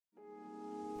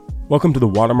Welcome to the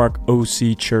Watermark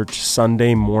OC Church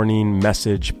Sunday Morning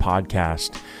Message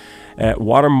Podcast. At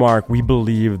Watermark, we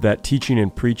believe that teaching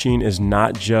and preaching is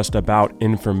not just about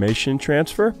information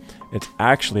transfer, it's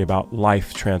actually about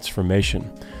life transformation.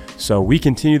 So we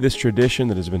continue this tradition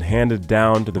that has been handed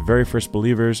down to the very first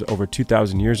believers over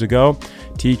 2,000 years ago.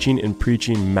 Teaching and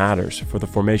preaching matters for the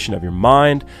formation of your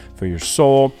mind, for your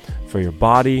soul, for your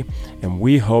body, and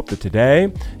we hope that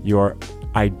today your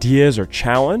ideas are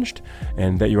challenged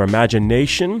and that your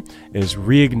imagination is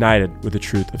reignited with the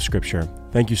truth of Scripture.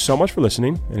 Thank you so much for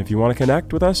listening. And if you want to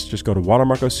connect with us, just go to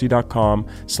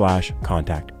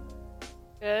watermarkoc.com/contact.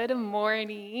 Good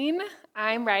morning.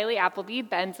 I'm Riley Appleby,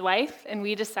 Ben's wife, and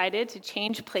we decided to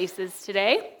change places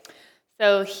today.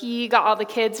 So he got all the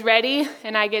kids ready,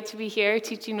 and I get to be here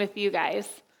teaching with you guys.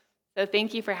 So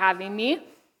thank you for having me.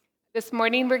 This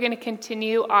morning, we're going to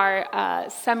continue our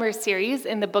summer series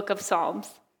in the book of Psalms.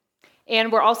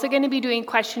 And we're also going to be doing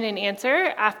question and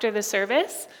answer after the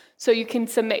service. So you can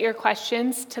submit your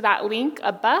questions to that link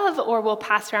above, or we'll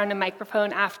pass around a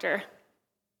microphone after.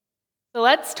 So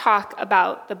let's talk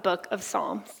about the book of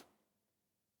Psalms.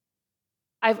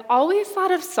 I've always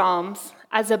thought of Psalms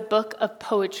as a book of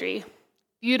poetry,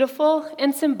 beautiful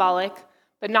and symbolic,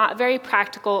 but not very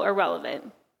practical or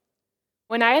relevant.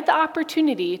 When I had the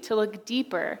opportunity to look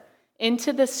deeper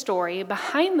into the story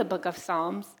behind the book of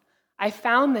Psalms, I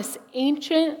found this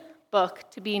ancient book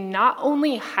to be not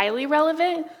only highly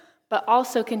relevant, but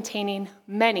also containing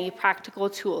many practical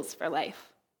tools for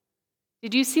life.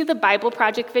 Did you see the Bible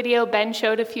Project video Ben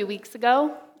showed a few weeks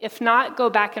ago? If not, go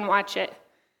back and watch it.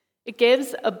 It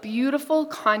gives a beautiful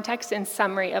context and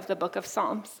summary of the book of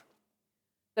Psalms.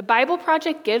 The Bible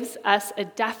Project gives us a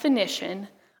definition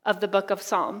of the book of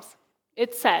Psalms.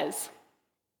 It says,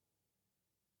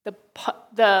 the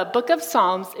book of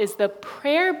Psalms is the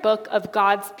prayer book of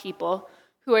God's people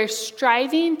who are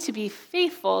striving to be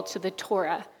faithful to the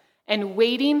Torah and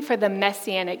waiting for the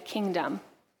Messianic kingdom.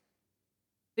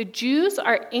 The Jews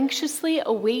are anxiously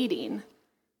awaiting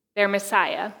their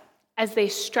Messiah as they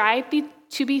strive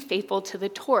to be faithful to the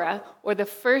Torah, or the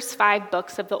first 5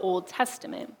 books of the Old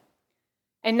Testament.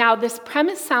 And now this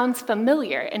premise sounds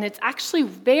familiar, and it's actually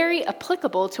very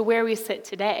applicable to where we sit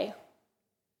today.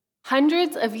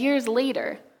 Hundreds of years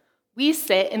later, we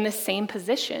sit in the same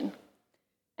position.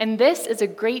 And this is a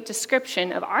great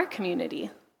description of our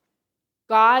community.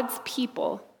 God's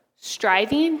people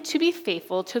striving to be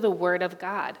faithful to the Word of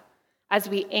God as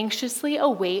we anxiously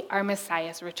await our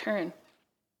Messiah's return.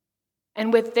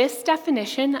 And with this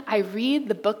definition, I read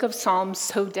the book of Psalms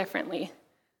so differently.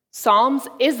 Psalms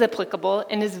is applicable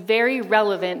and is very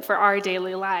relevant for our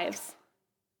daily lives.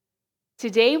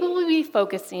 Today we will be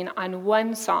focusing on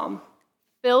one psalm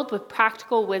filled with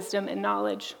practical wisdom and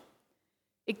knowledge.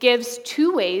 It gives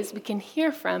 2 ways we can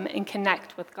hear from and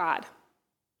connect with God.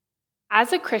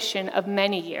 As a Christian of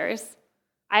many years,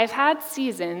 I've had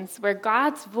seasons where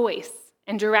God's voice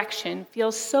and direction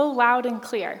feels so loud and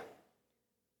clear,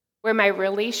 where my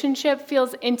relationship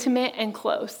feels intimate and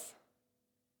close.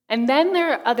 And then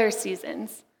there are other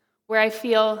seasons where I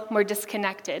feel more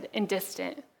disconnected and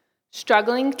distant,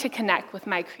 struggling to connect with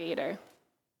my Creator.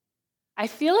 I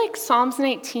feel like Psalms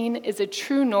 19 is a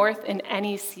true north in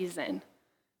any season.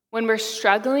 When we're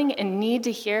struggling and need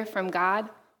to hear from God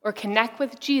or connect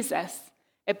with Jesus,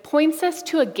 it points us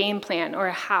to a game plan or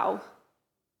a how.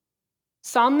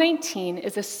 Psalm 19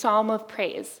 is a psalm of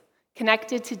praise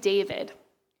connected to David,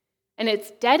 and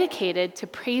it's dedicated to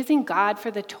praising God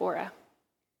for the Torah.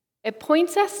 It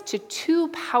points us to 2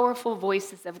 powerful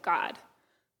voices of God.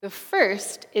 The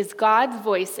first is God's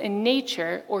voice in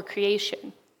nature or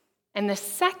creation, and the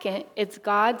second is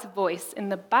God's voice in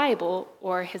the Bible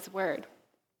or His Word.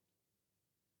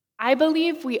 I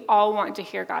believe we all want to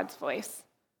hear God's voice.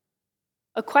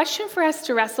 A question for us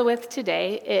to wrestle with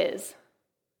today is,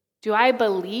 do I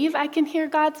believe I can hear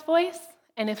God's voice?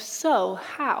 And if so,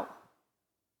 how?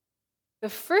 The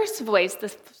first voice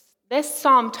this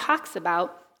psalm talks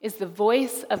about is the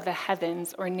voice of the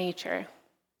heavens or nature.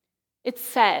 It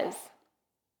says,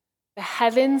 "The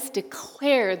heavens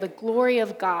declare the glory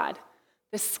of God.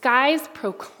 The skies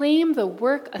proclaim the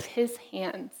work of His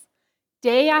hands.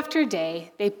 Day after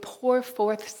day, they pour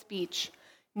forth speech.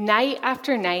 Night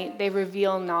after night, they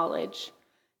reveal knowledge.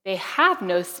 They have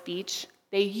no speech.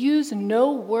 They use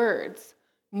no words.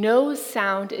 No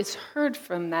sound is heard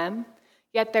from them,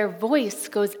 yet their voice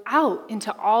goes out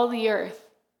into all the earth.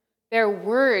 Their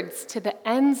words to the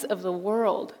ends of the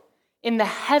world. In the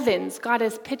heavens, God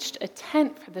has pitched a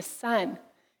tent for the sun.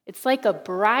 It's like a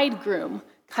bridegroom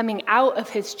coming out of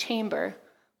his chamber,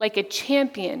 like a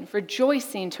champion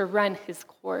rejoicing to run his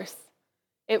course.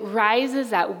 It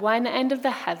rises at one end of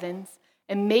the heavens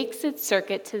and makes its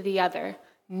circuit to the other.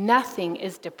 Nothing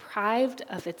is deprived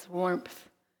of its warmth.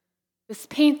 This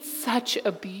paints such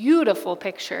a beautiful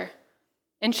picture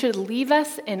and should leave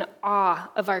us in awe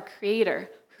of our Creator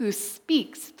who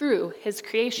speaks through his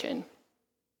creation.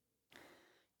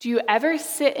 Do you ever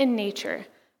sit in nature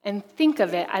and think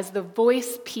of it as the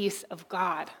voice piece of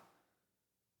God?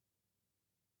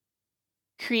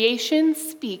 Creation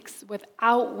speaks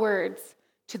without words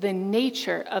to the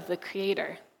nature of the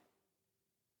Creator.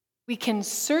 We can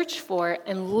search for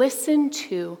and listen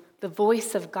to the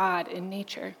voice of God in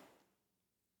nature.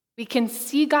 We can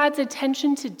see God's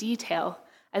attention to detail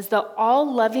as the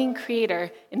all-loving Creator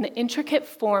in the intricate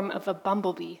form of a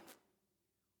bumblebee,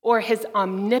 or his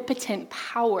omnipotent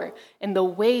power in the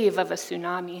wave of a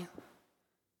tsunami.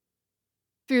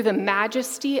 Through the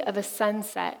majesty of a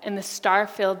sunset and the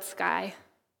star-filled sky,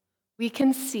 we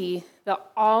can see the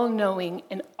all-knowing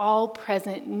and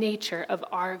all-present nature of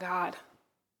our God.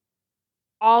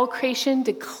 All creation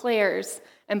declares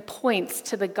and points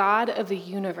to the God of the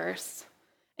universe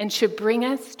and should bring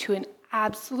us to an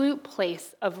absolute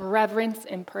place of reverence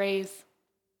and praise.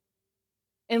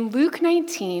 In Luke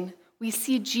 19, we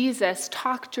see Jesus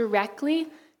talk directly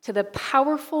to the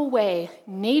powerful way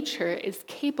nature is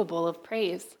capable of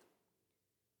praise.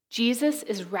 Jesus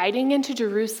is riding into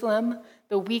Jerusalem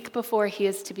the week before he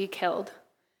is to be killed,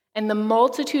 and the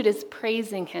multitude is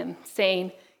praising him,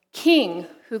 saying, "King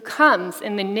who comes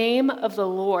in the name of the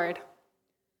Lord."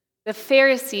 The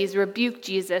Pharisees rebuke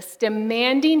Jesus,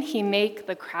 demanding he make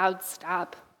the crowd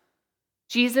stop.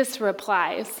 Jesus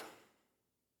replies,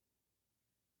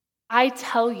 "I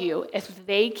tell you, if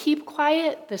they keep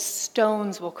quiet, the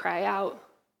stones will cry out.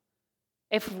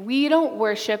 If we don't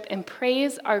worship and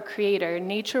praise our Creator,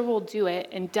 nature will do it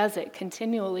and does it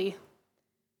continually.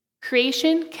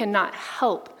 Creation cannot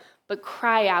help but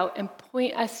cry out and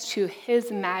point us to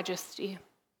his majesty.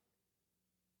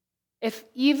 If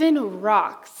even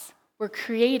rocks were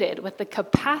created with the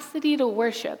capacity to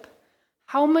worship,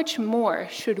 how much more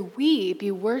should we be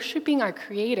worshiping our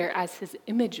Creator as his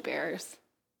image bearers?"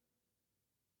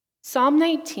 Psalm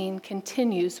 19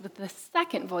 continues with the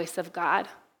second voice of God,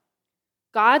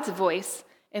 God's voice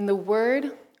in the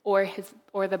Word or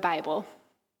the Bible.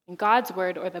 In God's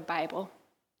Word or the Bible.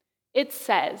 It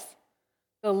says,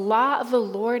 "The law of the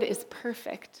Lord is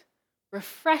perfect,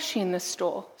 refreshing the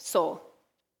soul.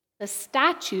 The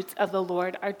statutes of the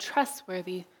Lord are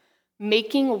trustworthy,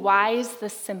 making wise the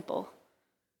simple.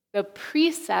 The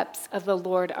precepts of the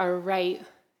Lord are right,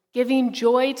 giving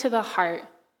joy to the heart.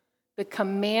 The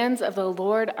commands of the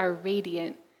Lord are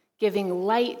radiant, giving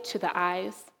light to the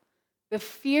eyes. The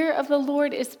fear of the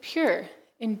Lord is pure,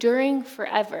 enduring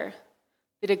forever.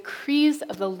 The decrees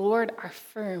of the Lord are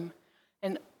firm,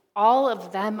 and all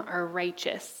of them are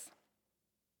righteous."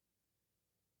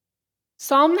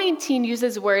 Psalm 19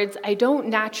 uses words I don't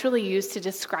naturally use to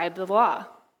describe the law.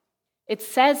 It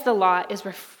says the law is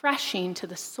refreshing to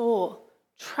the soul,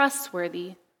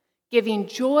 trustworthy, giving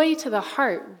joy to the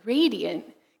heart,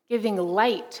 radiant, giving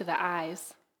light to the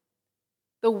eyes.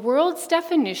 The world's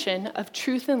definition of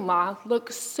truth and law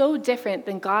looks so different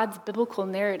than God's biblical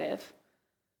narrative.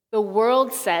 The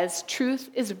world says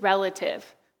truth is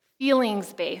relative,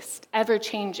 feelings-based,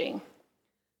 ever-changing.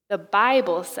 The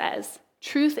Bible says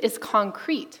truth is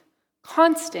concrete,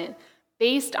 constant,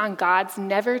 based on God's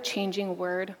never-changing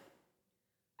word.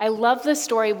 I love the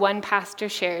story one pastor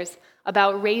shares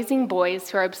about raising boys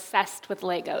who are obsessed with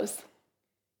Legos.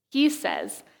 He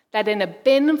says that in a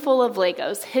bin full of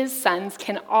Legos, his sons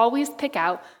can always pick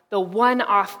out the one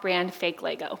off-brand fake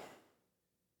Lego.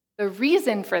 The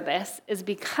reason for this is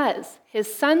because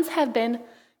his sons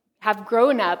have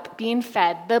grown up being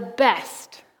fed the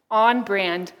best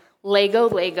on-brand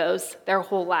Legos their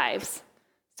whole lives,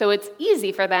 so it's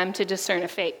easy for them to discern a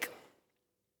fake.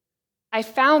 I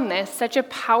found this such a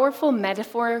powerful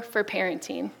metaphor for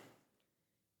parenting.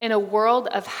 In a world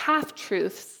of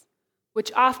half-truths,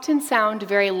 which often sound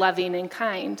very loving and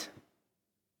kind,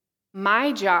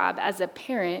 my job as a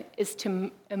parent is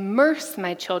to immerse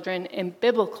my children in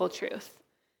biblical truth,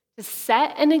 to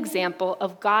set an example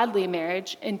of godly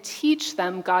marriage and teach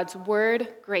them God's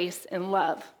word, grace, and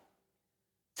love,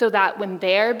 so that when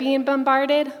they're being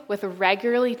bombarded with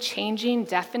regularly changing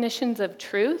definitions of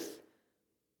truth,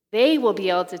 they will be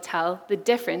able to tell the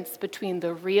difference between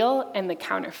the real and the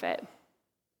counterfeit.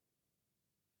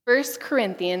 1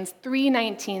 Corinthians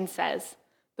 3:19 says,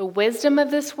 "The wisdom of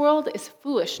this world is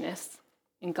foolishness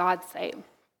in God's sight."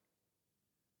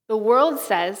 The world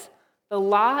says the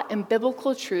law and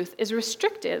biblical truth is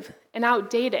restrictive and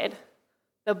outdated.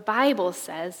 The Bible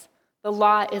says The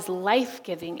law is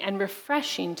life-giving and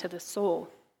refreshing to the soul.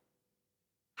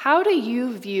 How do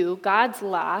you view God's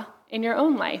law in your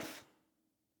own life?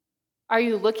 Are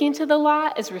you looking to the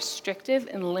law as restrictive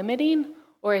and limiting,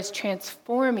 or as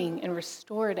transforming and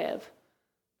restorative?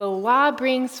 The law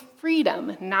brings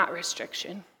freedom, not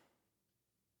restriction.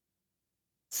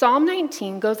 Psalm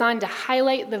 19 goes on to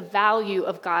highlight the value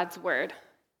of God's word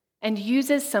and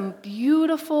uses some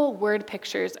beautiful word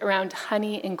pictures around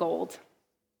honey and gold.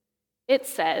 It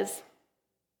says,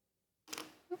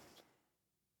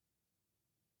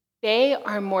 "They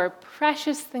are more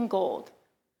precious than gold,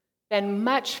 than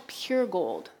much pure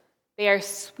gold. They are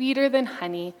sweeter than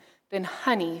honey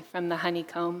from the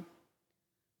honeycomb."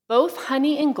 Both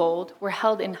honey and gold were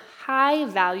held in high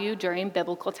value during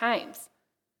biblical times.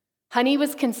 Honey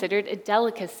was considered a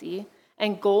delicacy,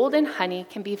 and gold and honey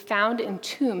can be found in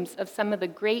tombs of some of the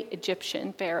great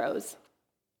Egyptian pharaohs.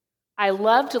 I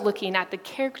loved looking at the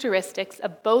characteristics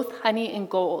of both honey and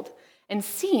gold and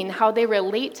seeing how they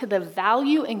relate to the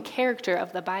value and character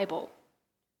of the Bible.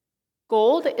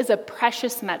 Gold is a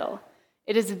precious metal.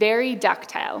 It is very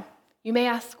ductile. You may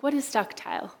ask, what is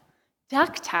ductile?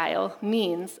 Ductile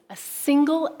means a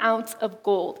single ounce of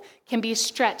gold can be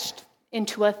stretched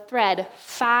into a thread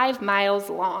 5 miles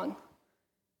long.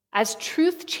 As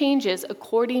truth changes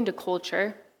according to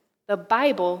culture, the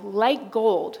Bible, like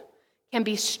gold, can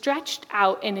be stretched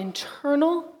out in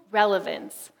internal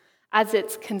relevance as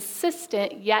its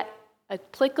consistent yet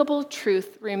applicable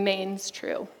truth remains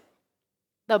true.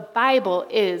 The Bible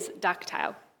is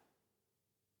ductile.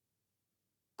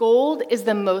 Gold is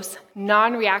the most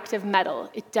non-reactive metal.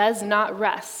 It does not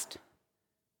rust.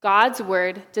 God's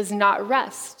word does not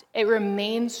rust. It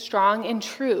remains strong and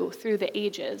true through the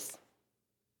ages.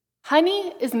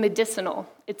 Honey is medicinal.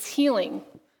 It's healing.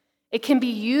 It can be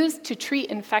used to treat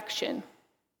infection.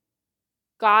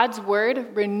 God's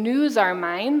word renews our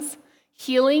minds,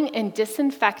 healing and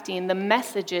disinfecting the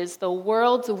messages the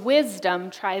world's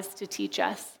wisdom tries to teach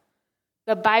us.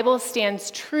 The Bible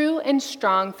stands true and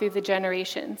strong through the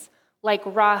generations, like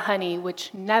raw honey,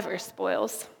 which never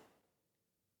spoils.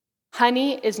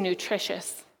 Honey is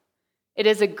nutritious. It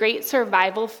is a great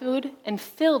survival food and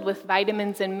filled with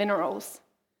vitamins and minerals.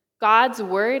 God's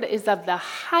word is of the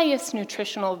highest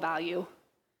nutritional value,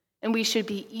 and we should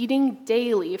be eating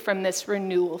daily from this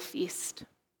renewal feast.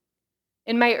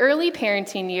 In my early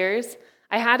parenting years,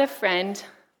 I had a friend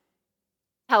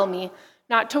tell me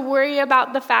not to worry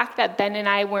about the fact that Ben and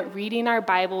I weren't reading our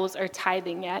Bibles or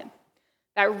tithing yet,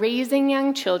 that raising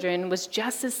young children was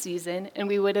just a season and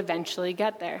we would eventually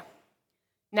get there.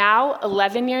 Now,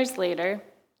 11 years later,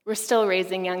 we're still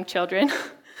raising young children,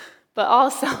 but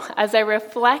also as I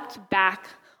reflect back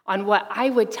on what I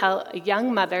would tell a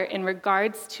young mother in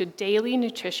regards to daily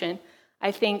nutrition,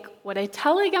 I think, would I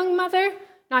tell a young mother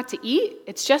not to eat?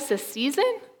 It's just a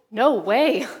season? No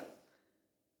way.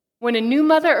 When a new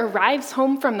mother arrives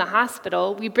home from the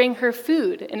hospital, we bring her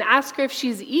food and ask her if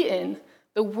she's eaten.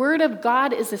 The Word of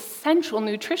God is essential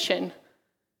nutrition.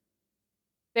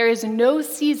 There is no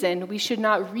season we should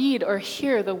not read or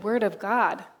hear the Word of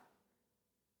God.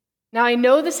 Now, I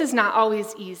know this is not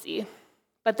always easy,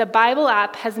 but the Bible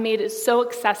app has made it so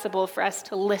accessible for us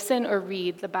to listen or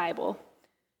read the Bible.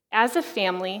 As a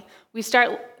family,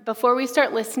 before we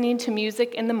start listening to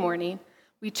music in the morning,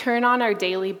 we turn on our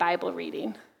daily Bible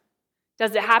reading.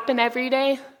 Does it happen every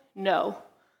day? No.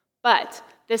 But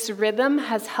this rhythm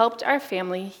has helped our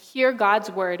family hear God's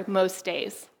word most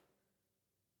days.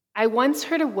 I once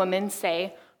heard a woman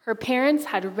say her parents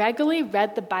had regularly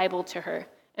read the Bible to her,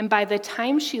 and by the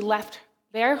time she left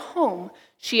their home,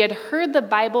 she had heard the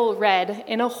Bible read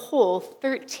in a whole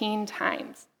 13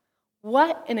 times.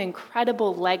 What an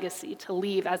incredible legacy to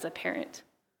leave as a parent.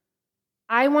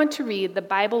 I want to read the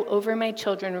Bible over my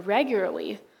children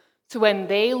regularly, so when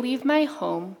they leave my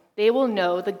home, they will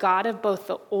know the God of both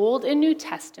the Old and New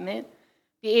Testament,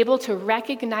 be able to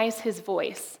recognize his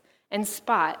voice, and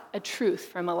spot a truth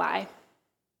from a lie.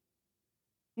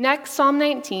 Next, Psalm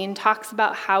 19 talks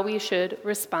about how we should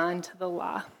respond to the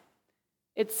law.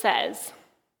 It says,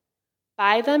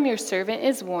 "By them your servant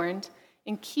is warned,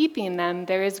 in keeping them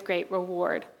there is great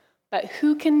reward, but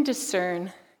who can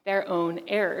discern their own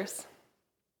errors?"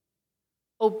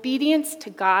 Obedience to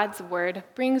God's word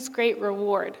brings great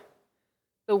reward.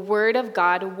 The word of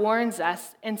God warns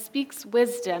us and speaks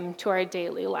wisdom to our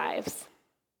daily lives.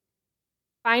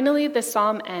 Finally, the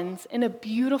psalm ends in a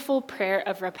beautiful prayer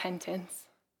of repentance.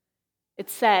 It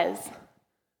says,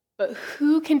 "But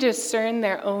who can discern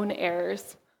their own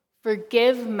errors?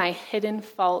 Forgive my hidden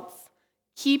faults.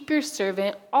 Keep your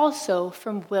servant also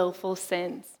from willful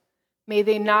sins. May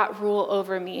they not rule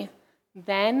over me.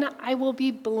 Then I will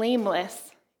be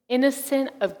blameless,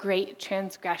 innocent of great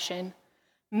transgression.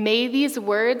 May these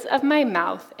words of my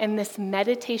mouth and this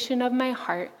meditation of my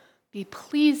heart be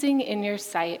pleasing in your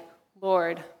sight,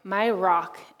 Lord, my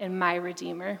rock and my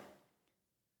redeemer.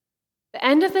 The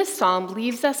end of this psalm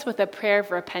leaves us with a prayer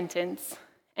of repentance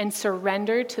and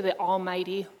surrender to the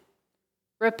Almighty.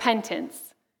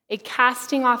 Repentance, a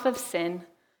casting off of sin,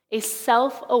 a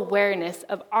self-awareness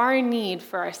of our need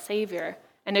for our Savior,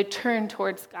 and a turn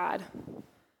towards God.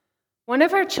 One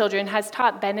of our children has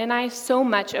taught Ben and I so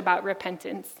much about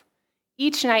repentance.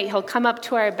 Each night he'll come up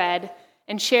to our bed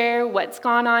and share what's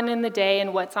gone on in the day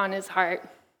and what's on his heart.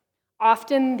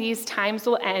 Often these times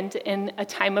will end in a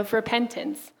time of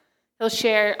repentance. He'll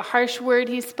share a harsh word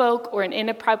he spoke or an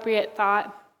inappropriate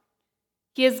thought.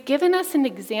 He has given us an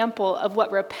example of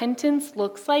what repentance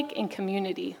looks like in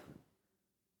community.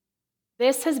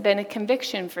 This has been a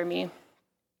conviction for me.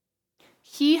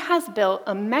 He has built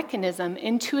a mechanism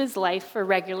into his life for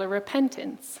regular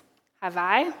repentance. Have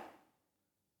I?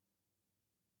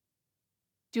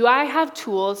 Do I have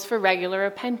tools for regular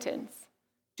repentance?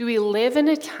 Do we live in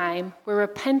a time where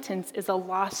repentance is a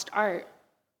lost art?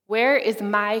 Where is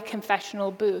my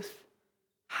confessional booth?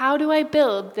 How do I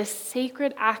build this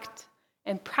sacred act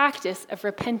and practice of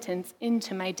repentance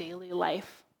into my daily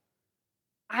life?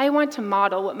 I want to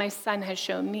model what my son has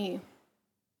shown me.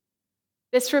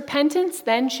 This repentance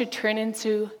then should turn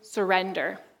into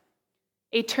surrender,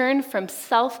 a turn from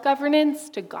self-governance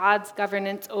to God's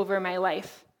governance over my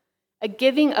life, a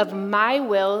giving of my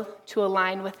will to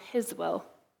align with his will.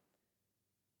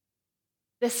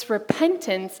 This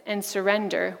repentance and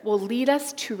surrender will lead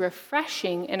us to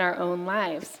refreshing in our own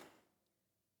lives.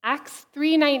 Acts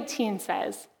 3:19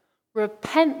 says,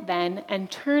 "Repent then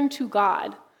and turn to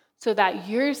God so that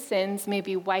your sins may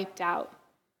be wiped out,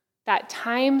 that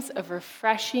times of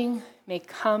refreshing may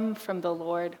come from the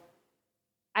Lord."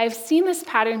 I've seen this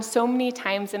pattern so many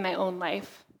times in my own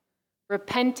life.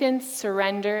 Repentance,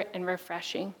 surrender, and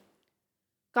refreshing.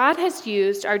 God has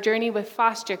used our journey with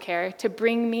foster care to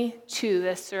bring me to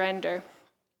this surrender.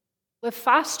 With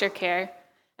foster care,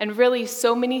 and really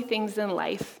so many things in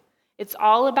life, it's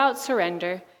all about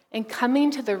surrender and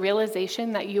coming to the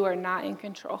realization that you are not in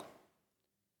control.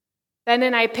 Ben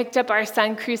and I picked up our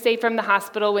son Crusade from the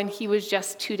hospital when he was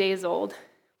just 2 days old.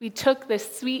 We took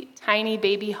this sweet, tiny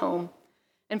baby home,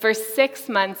 and for 6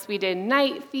 months we did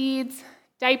night feeds,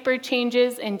 diaper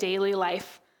changes, and daily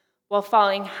life, while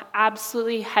falling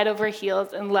absolutely head over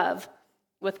heels in love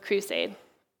with Crusade.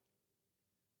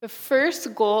 The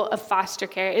first goal of foster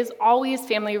care is always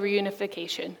family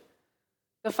reunification.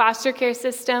 The foster care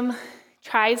system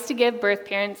tries to give birth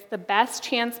parents the best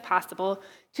chance possible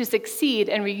to succeed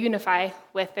and reunify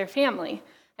with their family.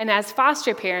 And as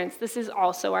foster parents, this is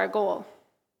also our goal.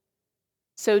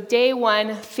 So day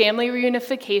one, family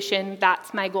reunification,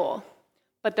 that's my goal.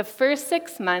 But the first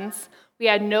 6 months, we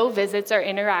had no visits or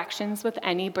interactions with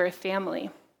any birth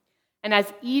family. And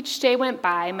as each day went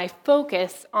by, my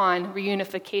focus on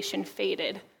reunification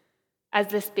faded, as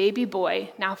this baby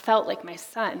boy now felt like my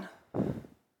son.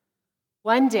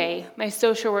 One day, my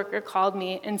social worker called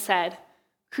me and said,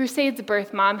 "Crusade's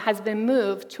birth mom has been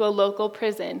moved to a local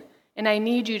prison, and I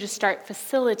need you to start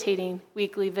facilitating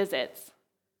weekly visits."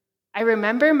 I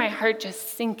remember my heart just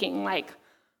sinking like,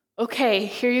 okay,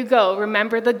 here you go.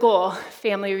 Remember the goal,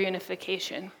 family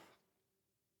reunification.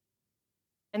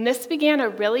 And this began a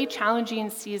really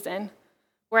challenging season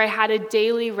where I had a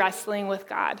daily wrestling with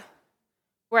God,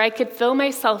 where I could feel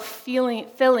myself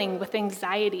filling with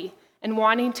anxiety and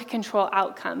wanting to control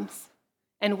outcomes,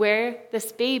 and where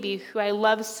this baby who I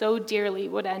love so dearly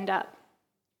would end up.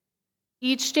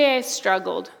 Each day I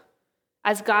struggled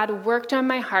as God worked on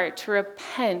my heart to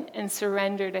repent and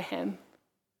surrender to him.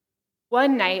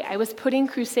 One night I was putting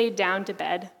Crusade down to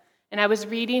bed, and I was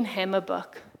reading him a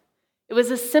book. It was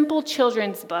a simple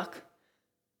children's book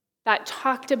that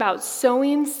talked about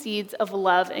sowing seeds of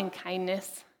love and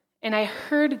kindness. And I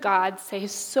heard God say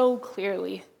so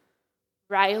clearly,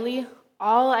 "Riley,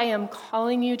 all I am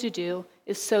calling you to do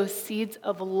is sow seeds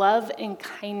of love and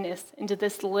kindness into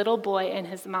this little boy and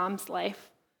his mom's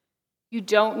life. You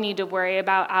don't need to worry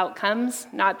about outcomes,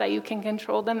 not that you can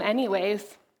control them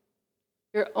anyways.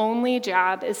 Your only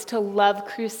job is to love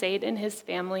Crusade and his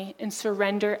family and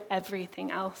surrender everything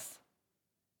else."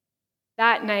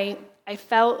 That night, I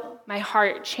felt my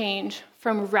heart change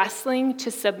from wrestling to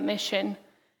submission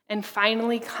and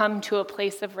finally come to a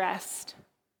place of rest.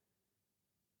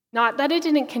 Not that it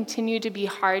didn't continue to be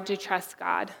hard to trust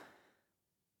God,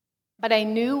 but I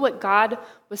knew what God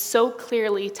was so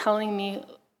clearly telling me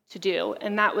to do,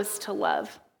 and that was to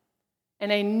love.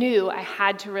 And I knew I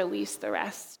had to release the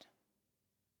rest.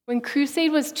 When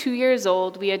Crusade was 2 years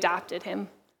old, we adopted him.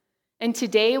 And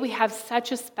today we have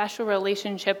such a special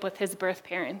relationship with his birth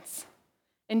parents.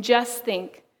 And just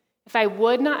think, if I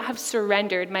would not have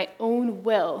surrendered my own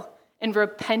will and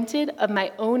repented of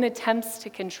my own attempts to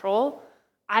control,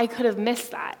 I could have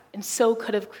missed that, and so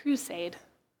could have Crusade.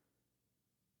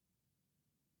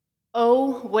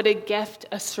 Oh, what a gift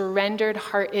a surrendered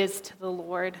heart is to the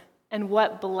Lord, and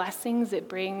what blessings it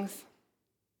brings.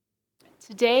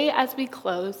 Today, as we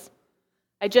close,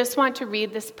 I just want to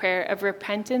read this prayer of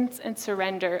repentance and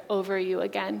surrender over you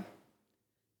again.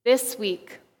 This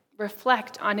week,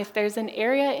 reflect on if there's an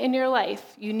area in your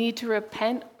life you need to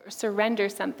repent or surrender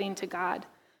something to God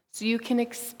so you can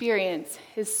experience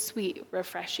his sweet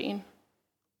refreshing.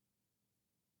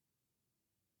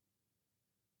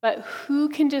 But who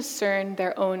can discern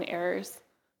their own errors?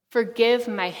 Forgive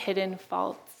my hidden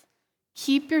faults.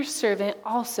 Keep your servant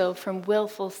also from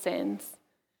willful sins.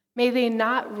 May they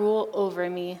not rule over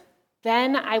me.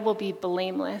 Then I will be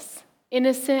blameless,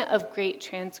 innocent of great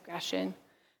transgression.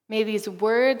 May these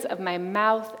words of my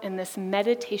mouth and this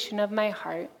meditation of my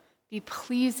heart be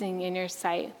pleasing in your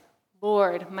sight,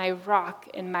 Lord, my rock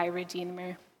and my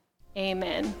redeemer.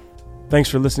 Amen. Thanks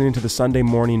for listening to the Sunday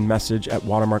morning message at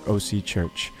Watermark OC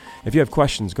Church. If you have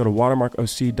questions, go to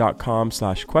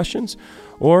watermarkoc.com/questions,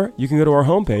 or you can go to our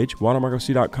homepage,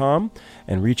 watermarkoc.com,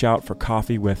 and reach out for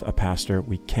coffee with a pastor.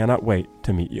 We cannot wait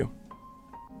to meet you.